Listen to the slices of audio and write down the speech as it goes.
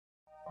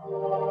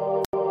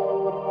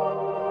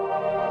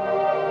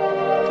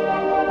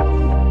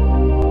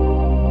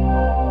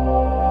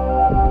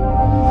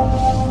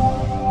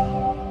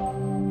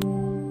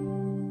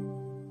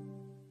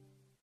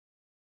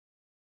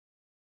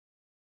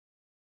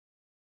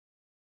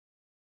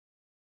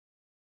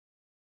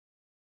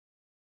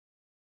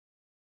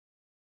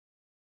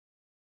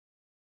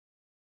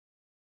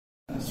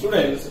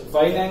Students,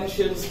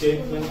 financial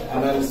statement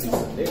analysis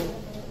ಅಲ್ಲಿ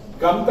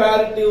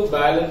comparative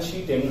balance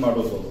sheet ಹೆಂಗ್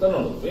ಮಾಡೋದು ಅಂತ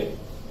ನೋಡಿದ್ವಿ.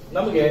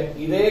 ನಮಗೆ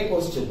ಇದೇ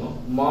ಕ್ವಶನ್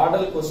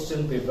ಮಾಡೆಲ್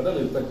ಕ್ವಶನ್ ಪೇಪರ್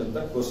ಅಲ್ಲಿ ಇರ್ತಕ್ಕಂಥ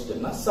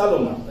ಕ್ವಶನ್ ನ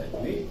ಸಾಲ್ವ್ ಮಾಡ್ತಾ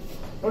ಇದ್ವಿ.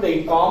 ನೋಡಿ,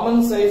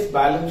 ಕಾಮನ್ ಸೈಜ್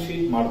ಬ್ಯಾಲೆನ್ಸ್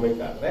ಶೀಟ್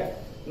ಮಾಡಬೇಕಾದ್ರೆ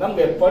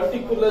ನಮ್ಗೆ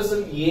ಪರ್ಟಿಕ್ಯುಲರ್ಸ್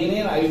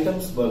ಏನೇನ್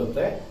ಐಟಮ್ಸ್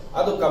ಬರುತ್ತೆ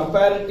ಅದು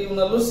ಕಂಪ್ಯಾರಿಟಿವ್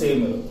ನಲ್ಲೂ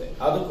ಸೇಮ್ ಇರುತ್ತೆ,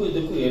 ಅದಕ್ಕೂ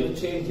ಇದಕ್ಕೂ ಏನು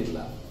ಚೇಂಜ್ ಇಲ್ಲ.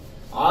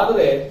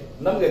 ಆದ್ರೆ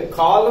ನಮ್ಗೆ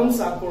ಕಾಲಮ್ಸ್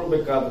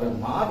ಹಾಕೊಳ್ಬೇಕಾದ್ರೆ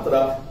ಮಾತ್ರ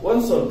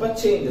ಒಂದ್ ಸ್ವಲ್ಪ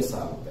ಚೇಂಜಸ್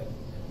ಆಗುತ್ತೆ.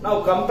 ನಾವು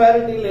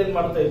ಕಂಪ್ಯಾರಿಟಿವ್ ಏನ್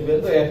ಮಾಡ್ತಾ ಇದ್ವಿ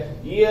ಅಂದ್ರೆ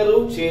year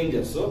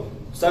changes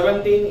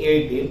 17,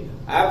 18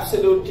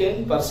 absolute change,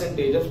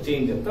 percentage of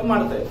change ಅಂತ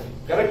ಮಾಡ್ತಾ ಇದ್ವಿ,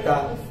 ಕರೆಕ್ಟಾ?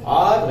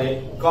 ಆದ್ರೆ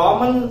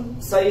ಕಾಮನ್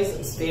ಸೈಜ್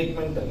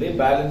ಸ್ಟೇಟ್ಮೆಂಟ್ ಅಲ್ಲಿ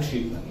ಬ್ಯಾಲೆನ್ಸ್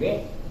ಶೀಟ್ ನಲ್ಲಿ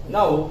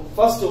ನಾವು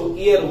ಫಸ್ಟ್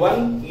ಇಯರ್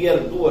 1,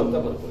 ಇಯರ್ 2 ಅಂತ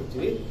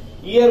ಬರ್ಕೊಳ್ತೀವಿ.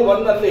 ಇಯರ್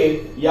 1 ನಲ್ಲಿ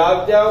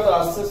ಯಾವ್ದಾವ್ದು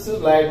ಅಸೆಟ್ಸ್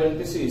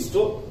ಲಯಬಿಲಿಟೀಸ್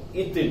ಇಷ್ಟು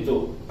ಇತ್ತಿತ್ತು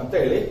ಅಂತ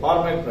ಹೇಳಿ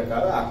ಫಾರ್ಮ್ಯಾಟ್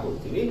ಪ್ರಕಾರ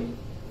ಹಾಕೊಳ್ತೀವಿ.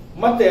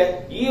 ಮತ್ತೆ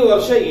ಈ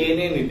ವರ್ಷ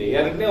ಏನೇನಿದೆ,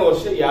 ಎರಡನೇ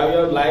ವರ್ಷ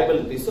ಯಾವ್ಯಾವ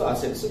ಲಯಬಿಲಿಟೀಸ್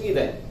ಅಸೆಟ್ಸ್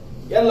ಇದೆ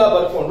ಎಲ್ಲ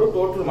ಬರ್ಕೊಂಡು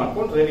ಟೋಟಲ್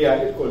ಮಾಡ್ಕೊಂಡು ರೆಡಿ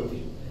ಆಗಿ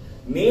ಇಟ್ಕೊಳ್ತೀವಿ.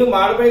 ನೀವು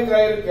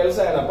ಮಾಡ್ಬೇಕಾಗಿರೋ ಕೆಲಸ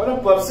ಏನಪ್ಪ,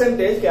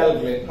 ಪರ್ಸೆಂಟೇಜ್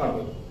ಕ್ಯಾಲ್ಕುಲೇಟ್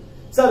ಮಾಡಬೇಕು.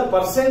 ಸರ್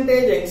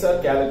ಪರ್ಸೆಂಟೇಜ್ ಹೆಂಗ್ ಸರ್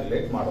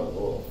ಕ್ಯಾಲ್ಕುಲೇಟ್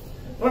ಮಾಡೋದು?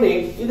 ನೋಡಿ,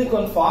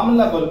 ಇದಕ್ಕೊಂದು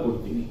ಫಾರ್ಮುಲಾ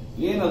ಬರ್ಕೊಡ್ತೀವಿ.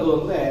 ಏನದು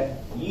ಅಂದ್ರೆ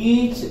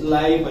ಈಚ್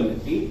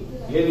ಲಯಬಿಲಿಟಿ,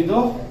 ಏನಿದು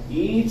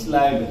each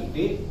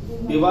liability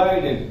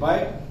divided by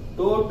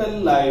total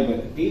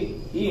liability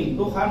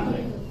into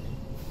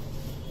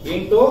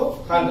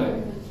 100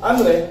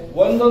 ಅಂದ್ರೆ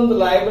ಒಂದೊಂದು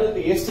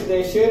ಲಯಬಿಲಿಟಿ ಎಷ್ಟಿದೆ,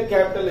 ಶೇರ್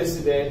ಕ್ಯಾಪಿಟಲ್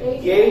ಎಷ್ಟಿದೆ,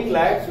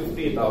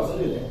 8,50,000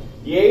 ಇದೆ.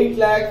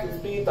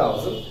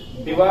 8,50,000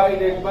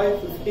 ಡಿವೈಡೆಡ್ ಬೈ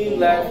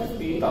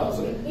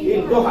 15,50,000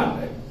 ಇಂಟು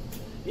 100.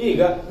 ಈಗ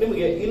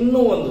ನಿಮಗೆ ಇನ್ನೂ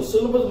ಒಂದು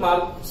ಸುಲಭದ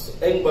ಮಾರ್ಕ್ಸ್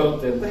ಹೆಂಗ್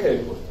ಬರುತ್ತೆ ಅಂತ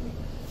ಹೇಳ್ಕೊಡ್ತೀನಿ.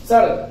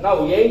 ಸರ್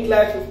ನಾವು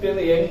 8,50,000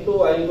 ಅಂದ್ರೆ 8,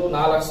 5,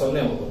 4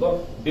 0 ಹೋಗೋದು,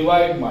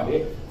 ಡಿವೈಡ್ ಮಾಡಿ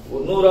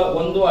 100,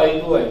 1,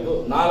 5, 5,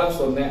 4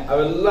 0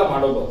 ಅವೆಲ್ಲ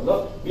ಮಾಡೋ ಬದಲು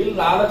ಇಲ್ಲಿ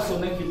 4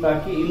 0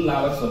 ಕಿತ್ತಾಕಿ, ಇಲ್ಲಿ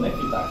 4 0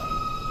 ಕಿತ್ತಾಕಿ.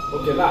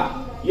 ಓಕೆನಾ?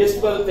 ಎಷ್ಟು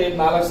ಬರುತ್ತೆ?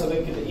 4 0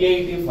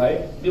 85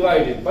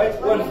 divided by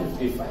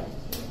 155.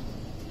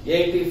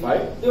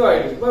 85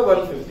 divided by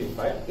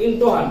 155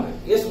 into 100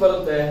 ಎಷ್ಟು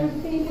ಬರುತ್ತೆ?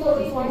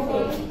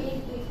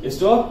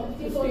 ಎಷ್ಟು?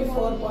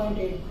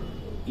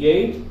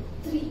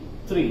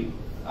 54.83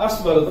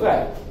 ಅಷ್ಟು ಬರುದ್ರೆ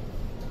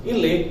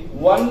ಇಲ್ಲಿ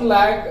 1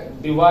 lakh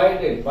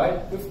ಡಿವೈಡೆಡ್ ಬೈ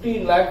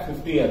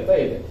 15,50,000 ಅಂತ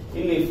ಇದೆ.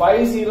 ಇಲ್ಲಿ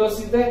 5 zeros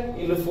ಇದೆ,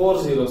 ಇಲ್ಲಿ 4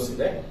 zeros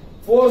ಇದೆ.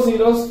 4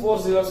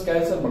 zeros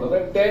ಕ್ಯಾನ್ಸಲ್ ಮಾಡಿದ್ರೆ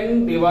 10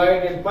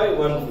 divided by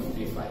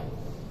 155.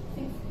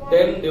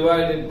 10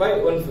 divided by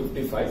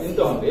 155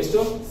 into 100 ಎಷ್ಟು?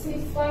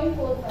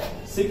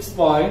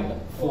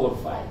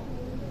 6.45.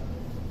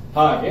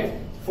 ಹಾಗೆ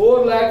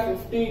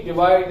 4,50,000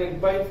 ಡಿವೈಡೆಡ್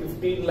ಬೈ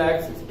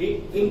 15,50,000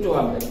 ಇಂಟು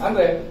 100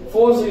 ಅಂದ್ರೆ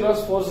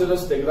 4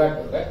 zeros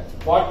ತೆಗೆದಾಕಿದ್ರೆ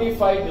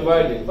 45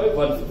 ಡಿವೈಡೆಡ್ ಬೈ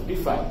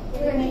 155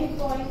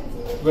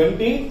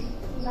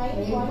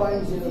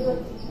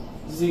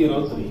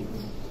 20.03.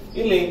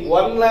 ಇಲ್ಲಿ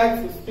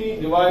 1,50,000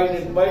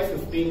 divided by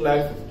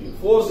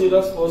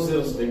 15,50,000 4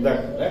 zeros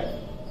ತೆಗೆದಾಕಿದ್ರೆ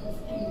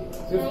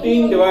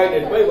 15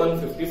 divided by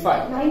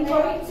 155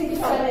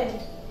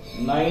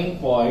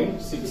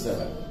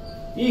 9.67.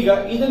 ಈಗ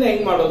ಇದನ್ನ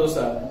ಹೆಂಗ್ ಮಾಡೋದು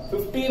ಸರ್?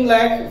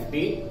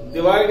 15,50,000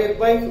 ಡಿವೈಡೆಡ್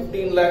ಬೈ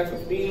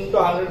 15,50,000 ಇಂಟು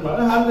 100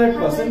 ಮಾಡಿದ್ರೆ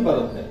 100%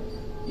 ಬರುತ್ತೆ.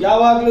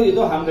 ಯಾವಾಗ್ಲೂ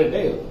ಇದು 100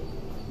 ಇರುತ್ತೆ.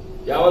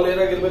 ಯಾವಾಗ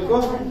ಏನಾಗಿರ್ಬೇಕು?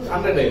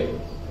 100 ಇರುತ್ತೆ.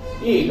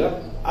 ಈಗ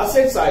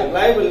ಅಸೆಟ್ಸ್ ಆಯ್ತು,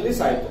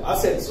 ಲಯಬಿಲಿಟೀಸ್ ಆಯ್ತು.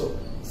 ಅಸೆಟ್ಸ್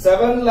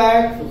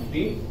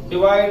 7,50,000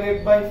 ಡಿವೈಡೆಡ್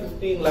ಬೈ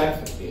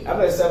 15,50,000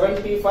 ಅಂದ್ರೆ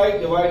 75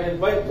 ಡಿವೈಡೆಡ್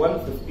ಬೈ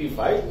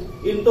 155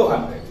 ಇಂಟು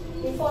 100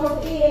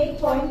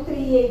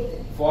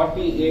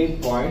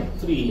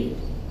 48.38.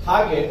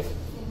 ಹಾಗೆ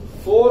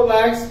 4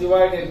 lakhs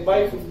divided by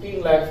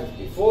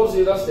 15,50,000 4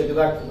 zeros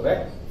ತೆಗೆದಾಕಿದ್ರೆ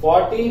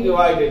 40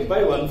 divided by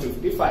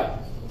 155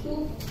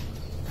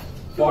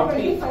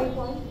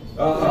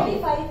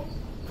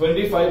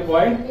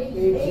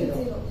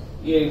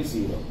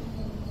 25.80.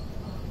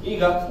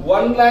 ಈಗ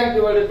 1 lakh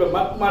ಡಿವೈಡೆಡ್ ಬೈ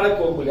ಮತ್ ಮಾಡಕ್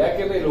ಹೋಗ್ಬಿಡಿ,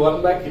 ಯಾಕೆಂದ್ರೆ ಇಲ್ಲಿ 1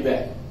 lakh ಇದೆ.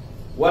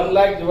 1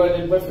 lakh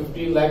ಡಿವೈಡೆಡ್ ಬೈ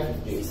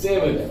 15,50,000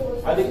 ಸೇಮ್ ಇದೆ,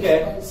 ಅದಕ್ಕೆ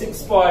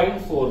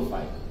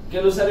 6.45.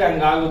 ಕೆಲವು ಸರಿ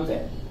ಹಂಗಾಗುತ್ತೆ,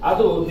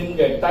 ಅದು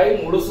ನಿಮ್ಗೆ ಟೈಮ್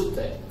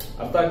ಉಳಿಸುತ್ತೆ.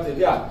 ಅರ್ಥ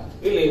ಆಗ್ತಿದ್ಯಾ?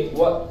 ಇಲ್ಲಿ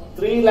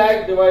 3 lakh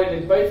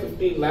ಡಿವೈಡೆಡ್ ಬೈ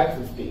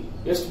 15,50,000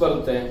 ಎಷ್ಟು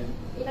ಬರುತ್ತೆ?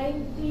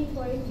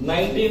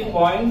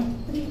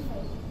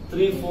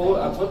 19.34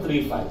 ಅಥವಾ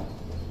 35.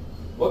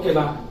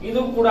 ಓಕೆನಾ?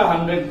 ಇದು ಕೂಡ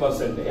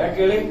 100%. ಯಾಕೆ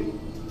ಹೇಳಿ?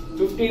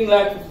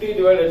 15,50,000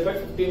 ಡಿವೈಡೆಡ್ ಬೈ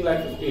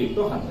 15,50,000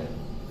 ಇಂಟು 100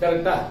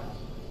 ಕರೆಕ್ಟಾ?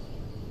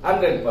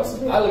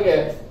 100%. ಅಲ್ಲಿಗೆ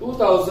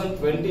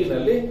 2020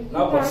 ನಲ್ಲಿ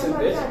ನಾವು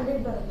ಪರ್ಸೆಂಟೇಜ್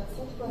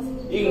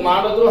ಈಗ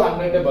ಮಾಡಿದ್ರು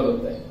 100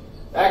 ಬರುತ್ತೆ.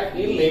 ಯಾಕೆ?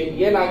 ಇಲ್ಲಿ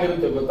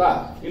ಏನಾಗಿರುತ್ತೆ ಗೊತ್ತಾ?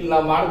 ಇಲ್ಲಿ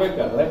ನಾವು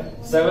ಮಾಡ್ಬೇಕಾದ್ರೆ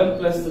 7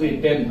 + 3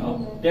 10,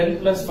 10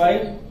 +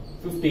 5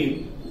 15,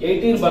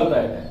 18 ಬರ್ತಾ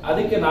ಇದೆ.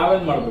 ಅದಕ್ಕೆ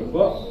ನಾವೇನ್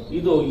ಮಾಡ್ಬೇಕು?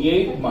 ಇದು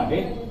 8 ಮಾಡಿ,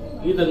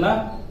 ಇದನ್ನ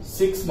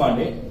 6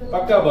 ಮಾಡಿ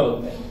ಪಕ್ಕ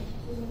ಬರುತ್ತೆ.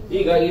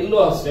 ಈಗ ಇಲ್ಲೂ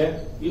ಅಷ್ಟೇ,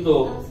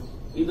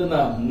 ಇದನ್ನ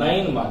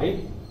 9 ಮಾಡಿ,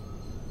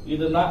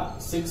 ಇದನ್ನ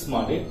 6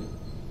 ಮಾಡಿ,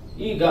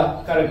 ಈಗ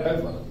ಕರೆಕ್ಟ್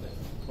ಆಗಿ ಬರುತ್ತೆ.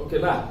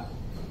 ಓಕೆನಾ?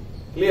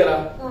 ಕ್ಲಿಯರಾ?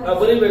 ನಾವು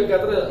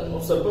ಬರೀಬೇಕಾದ್ರೆ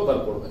ಸ್ವಲ್ಪ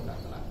ಬರ್ಕೊಡ್ಬೇಕಾಗಲ್ಲ.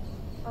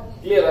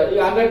 ಕ್ಲಿಯರ್?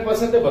 ಈಗ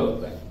 100%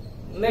 ಬರುತ್ತೆ.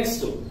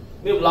 ನೆಕ್ಸ್ಟ್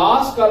ನೀವು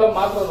ಲಾಸ್ಟ್ ಕಾಲಮ್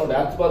ಮಾತ್ರ ನೋಡಿ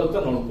 10 ಬರುತ್ತೆ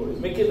ನೋಡ್ಕೊಳ್ಳಿ,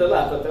 ಮಿಕ್ಕಿದೆಲ್ಲ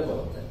 10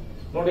 ಬರುತ್ತೆ.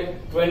 ನೋಡಿ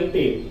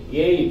 20,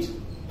 8,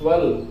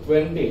 12,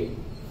 20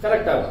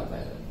 ಕರೆಕ್ಟ್ ಆಗಿ ಬರ್ತಾ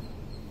ಇದೆ.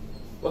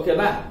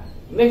 ಓಕೆನಾ?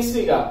 ನೆಕ್ಸ್ಟ್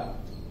ಈಗ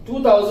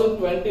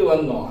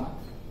 2021 ನೋಡೋಣ.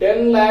 10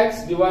 lakhs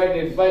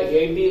divided by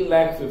 18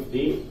 lakh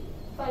 50.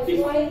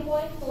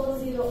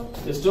 5.40.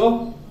 ಎಷ್ಟು?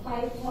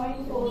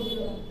 5.40.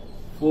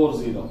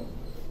 40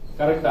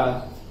 ಕರೆಕ್ಟಾ?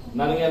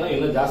 ನನಗೇನೋ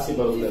ಇನ್ನೂ ಜಾಸ್ತಿ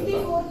ಬರುತ್ತೆ ಅಂತ.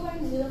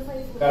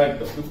 54.05.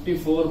 ಕರೆಕ್ಟ್.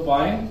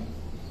 54.05.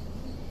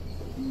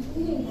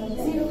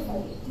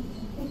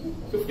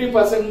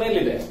 50%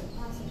 ಮೇಲಿದೆ.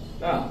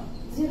 05.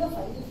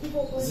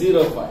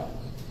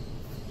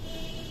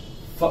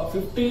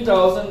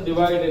 50,000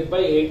 divided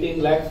by 18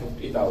 lakh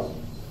 50,000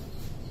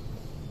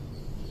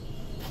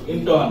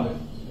 into 100.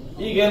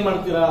 ಈಗ ಏನ್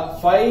ಮಾಡ್ತೀರಾ?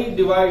 5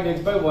 divided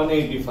by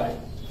 185.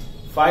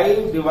 5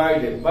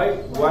 divided by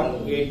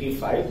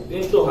 185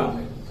 into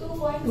 100.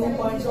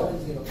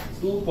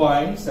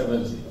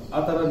 2.70. ಆ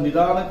ತರ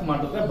ನಿಧಾನಕ್ಕೆ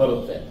ಮಾಡಿದ್ರೆ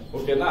ಬರುತ್ತೆ.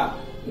 ಓಕೆನಾ?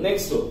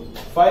 Next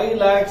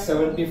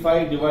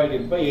 5,75,000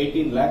 divided by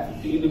 18 lakh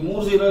 50. ಇಲ್ಲಿ 3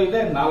 0 ಇದೆ,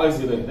 4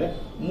 0 ಇದೆ.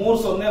 3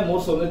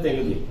 0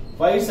 ತೆಗೆದಿ.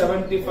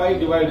 575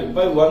 divided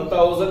by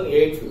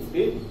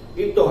 1,850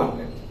 into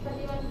 100.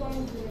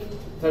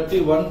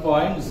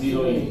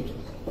 31.08.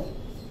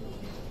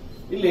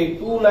 ಇಲ್ಲಿ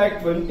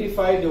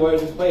 2,25,000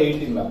 divided by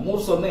 18 lakh. 3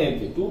 0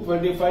 ಐತಿ.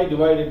 225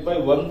 divided by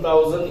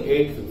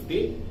 1,850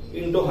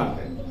 into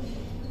 100.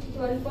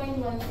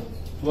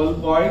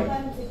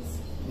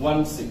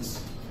 12.16.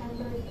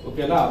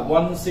 ಓಕೆನಾ?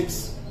 16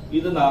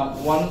 ಇದನ್ನ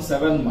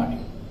 17 ಮಾಡಿ,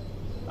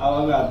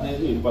 ಆವಾಗ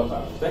 15 20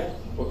 ಆಗುತ್ತೆ.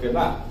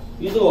 ಓಕೆನಾ?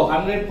 ಇದು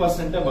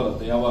 100%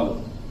 ಬರುತ್ತೆ ಯಾವಾಗಲೂ.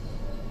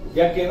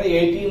 ಯಾಕೆಂದ್ರೆ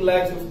 18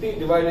 lakh 50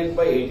 divided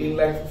by 18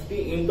 lakh 50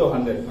 into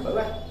 100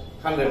 ಮಾಡಿದ್ರೆ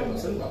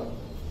 100% ಬರುತ್ತೆ.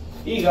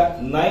 ಈಗ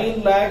 9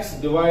 lakhs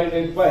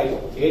divided by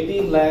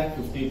 18 lakh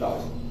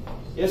 50,000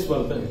 ಎಷ್ಟು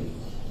ಬರುತ್ತೆ ಹೇಳಿ?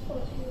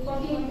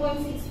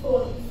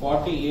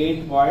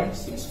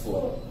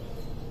 48.64.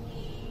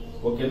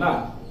 ಓಕೆನಾ?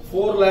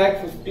 4 lakh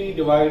 50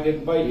 divided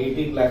by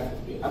 18 lakh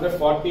 50 ಅಂದ್ರೆ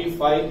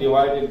 45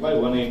 divided by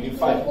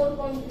 185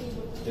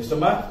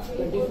 ಎಷ್ಟಮ್ಮ?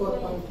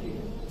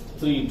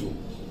 24.32.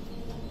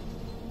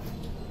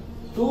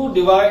 2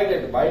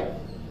 divided by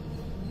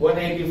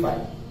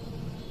 185.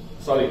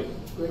 Sorry,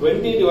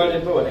 20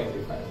 divided by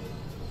 185.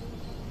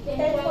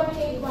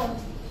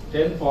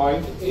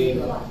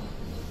 10.81.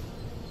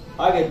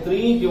 ಹಾಗೆ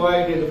 3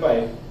 divided by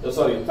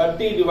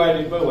 30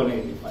 divided by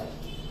 185.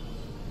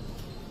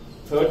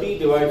 30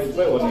 divided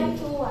by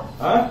 180.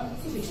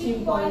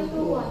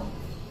 16.21.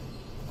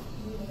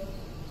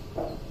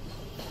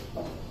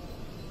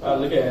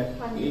 ಅಲ್ಲಿಗೆ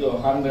ಇದು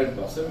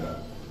 100%.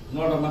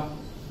 ನೋಡಮ್ಮ,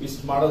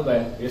 ಇಷ್ಟು ಮಾಡಿದ್ರೆ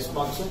ಎಷ್ಟು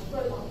ಮಾರ್ಕ್ಸ್?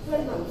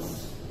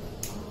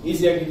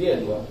 ಈಸಿ ಆಗಿದೆಯಾ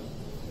ಅಲ್ವಾ?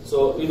 ಸೊ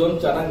ಇದೊಂದು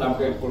ಚೆನ್ನಾಗಿ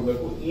ನಾಲ್ಕು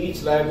ಇಟ್ಕೊಳ್ಬೇಕು. Each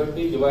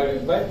liability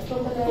divided by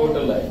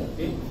total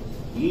liability.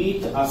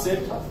 Each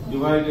asset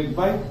divided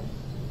by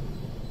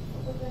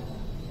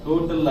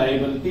total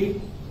liability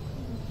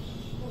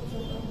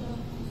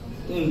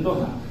into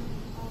 100.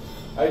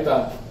 ಆಯ್ತಾ?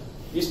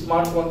 ಇಷ್ಟು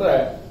ಮಾಡ್ಕೊಂಡ್ರೆ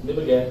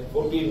ನಿಮಗೆ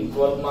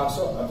 12 ಮಾರ್ಕ್ಸ್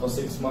ಅಥವಾ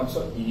 6 ಮಾರ್ಕ್ಸ್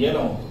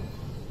ಏನೋ.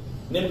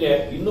 ನಿಮ್ಗೆ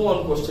ಇನ್ನೂ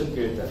ಒಂದು ಕ್ವಶನ್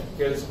ಕೇಳ್ತಾರೆ,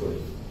 ಕೇಳಿಸ್ಕೊಳ್ಳಿ.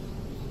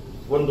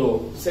 ಒಂದು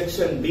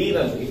ಸೆಕ್ಷನ್ ಡಿ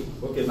ನಲ್ಲಿ,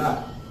 ಓಕೆನಾ,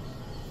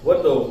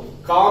 ಒಂದು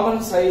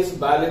ಕಾಮನ್ ಸೈಜ್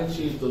ಬ್ಯಾಲೆನ್ಸ್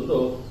ಶೀಟ್ ಒಂದು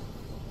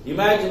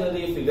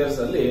ಇಮ್ಯಾಜಿನರಿ ಫಿಗರ್ಸ್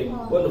ಅಲ್ಲಿ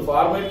ಒಂದು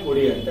ಫಾರ್ಮೆಟ್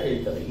ಕೊಡಿ ಅಂತ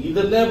ಹೇಳ್ತಾರೆ.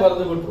 ಇದನ್ನೇ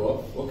ಬರೆದು ಬಿಟ್ರು,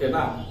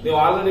 ಓಕೆನಾ, ನೀವು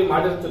ಆಲ್ರೆಡಿ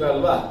ಮಾಡಿರ್ತೀರ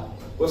ಅಲ್ವಾ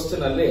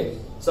ಕ್ವಶನ್ ಅಲ್ಲಿ.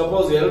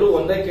 ಸಪೋಸ್ ಎರಡು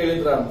ಒಂದೇ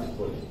ಕೇಳಿದ್ರ ಅಂತ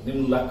ಇಟ್ಕೊಳ್ಳಿ ನಿಮ್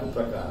ಲಕ್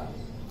ಪ್ರಕಾರ,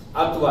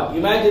 ಅಥವಾ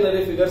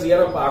ಇಮ್ಯಾಜಿನರಿ ಫಿಗರ್ಸ್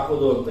ಏನಪ್ಪ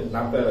ಹಾಕೋದು ಅಂತ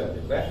ಜ್ಞಾಪಕ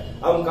ಆಗ್ತಿದ್ರೆ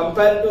ಅವ್ನು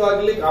ಕಂಪ್ಯಾರಿಟಿವ್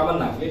ಆಗ್ಲಿ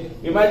ಕಾಮನ್ ಆಗ್ಲಿ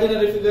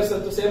ಇಮ್ಯಾಜಿನರಿ ಫಿಗರ್ಸ್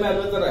ಅಂತೂ ಸೇಮ್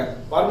ಆಗಿರ್ತಾನೆ,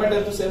 ಫಾರ್ಮೆಟ್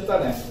ಅಂತೂ ಸೇಮ್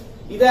ತಾನೆ.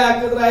 ಇದೇ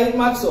ಹಾಕಿದ್ರೆ 5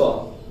 ಮಾರ್ಕ್ಸ್.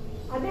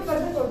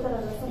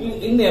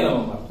 ಇನ್ನೇನೋ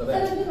ಮಾಡ್ತಾರೆ,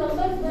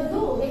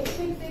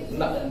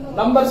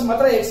 ನಂಬರ್ಸ್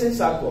ಮಾತ್ರ ಎಕ್ಸೈಸ್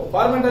ಸಾಕು,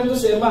 ಫಾರ್ಮೆಟ್ ಅಂತೂ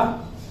ಸೇಮಾ.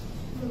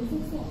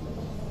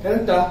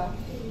 ಕರೆಕ್ಟಾ?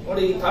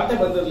 ನೋಡಿ, ಈ ಥಾಟೆ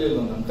ಬಂದಿರ್ಲಿಲ್ಲ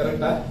ನನ್.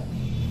 ಕರೆಕ್ಟಾ?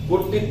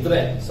 ಕೊಟ್ಟಿದ್ರೆ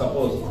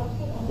ಸಪೋಸ್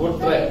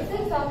ಕೊಟ್ರೆ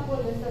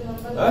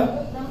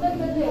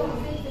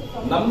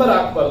ನಂಬರ್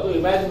ಹಾಕ್ಬಾರ್ದು,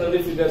 ಇಮ್ಯಾಜಿನರಿ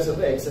ಫಿಗರ್ಸ್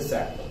ಅಂದ್ರೆ ಎಕ್ಸೆಸ್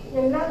ಆಗ್ತದೆ,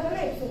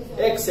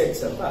 ಎಕ್ಸ್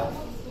ಅಂತ.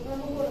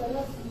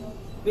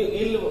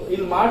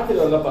 ಇಲ್ಲಿ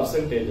ಮಾಡ್ತಿರಲ್ಲ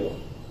ಪರ್ಸೆಂಟೇಜ್,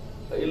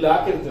 ಇಲ್ಲಿ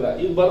ಹಾಕಿರ್ತೀರ,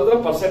 ಇಲ್ಲಿ ಬರೆದ್ರೆ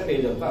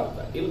ಪರ್ಸೆಂಟೇಜ್ ಅಂತ ಅರ್ಥ,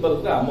 ಇಲ್ಲಿ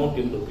ಬರೆದ್ರೆ ಅಮೌಂಟ್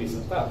ಇನ್ ರುಪೀಸ್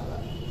ಅಂತ ಅರ್ಥ.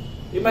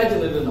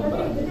 ಇಮ್ಯಾಜಿನರಿ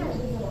ನಂಬರ್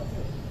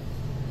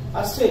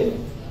ಅಷ್ಟೇ.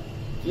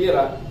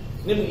 ಕ್ಲಿಯರಾ?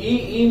 ನಿಮ್ಗೆ ಈ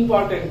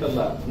ಇಂಪಾರ್ಟೆಂಟ್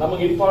ಅಲ್ಲ,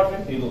 ನಮಗೆ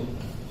ಇಂಪಾರ್ಟೆಂಟ್ ಇದು.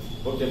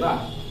 ಓಕೆನಾ?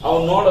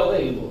 ಅವ್ನು ನೋಡೋದೇ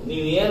ಇದು.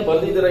 ನೀವ್ ಏನ್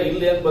ಬರ್ದಿದ್ದೀರಾ,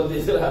 ಇಲ್ಲಿ ಏನ್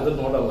ಬರ್ದಿದ್ದೀರಾ ಅದನ್ನ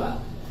ನೋಡಲ್ಲ.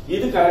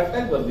 ಇದು ಕರೆಕ್ಟ್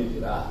ಆಗಿ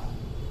ಬರ್ದಿದ್ದೀರಾ,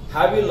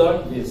 ಹ್ಯಾವ್ ಯು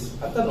ಲರ್ನ್ ದಿಸ್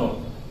ಅಂತ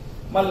ನೋಡ್ತಾರೆ.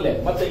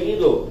 ಮತ್ತೆ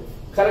ಇದು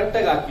ಕರೆಕ್ಟ್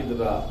ಆಗಿ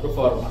ಹಾಕಿದ್ದೀರಾ,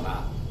 ಪ್ರೊಫಾರ್ಮನ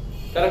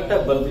ಕರೆಕ್ಟ್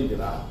ಆಗಿ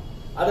ಬರ್ದಿದ್ದೀರಾ,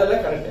 ಅದೆಲ್ಲ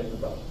ಕರೆಕ್ಟ್ ಆಗಿ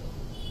ಬರ್ತದೆ.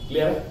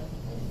 ಕ್ಲಿಯರ್?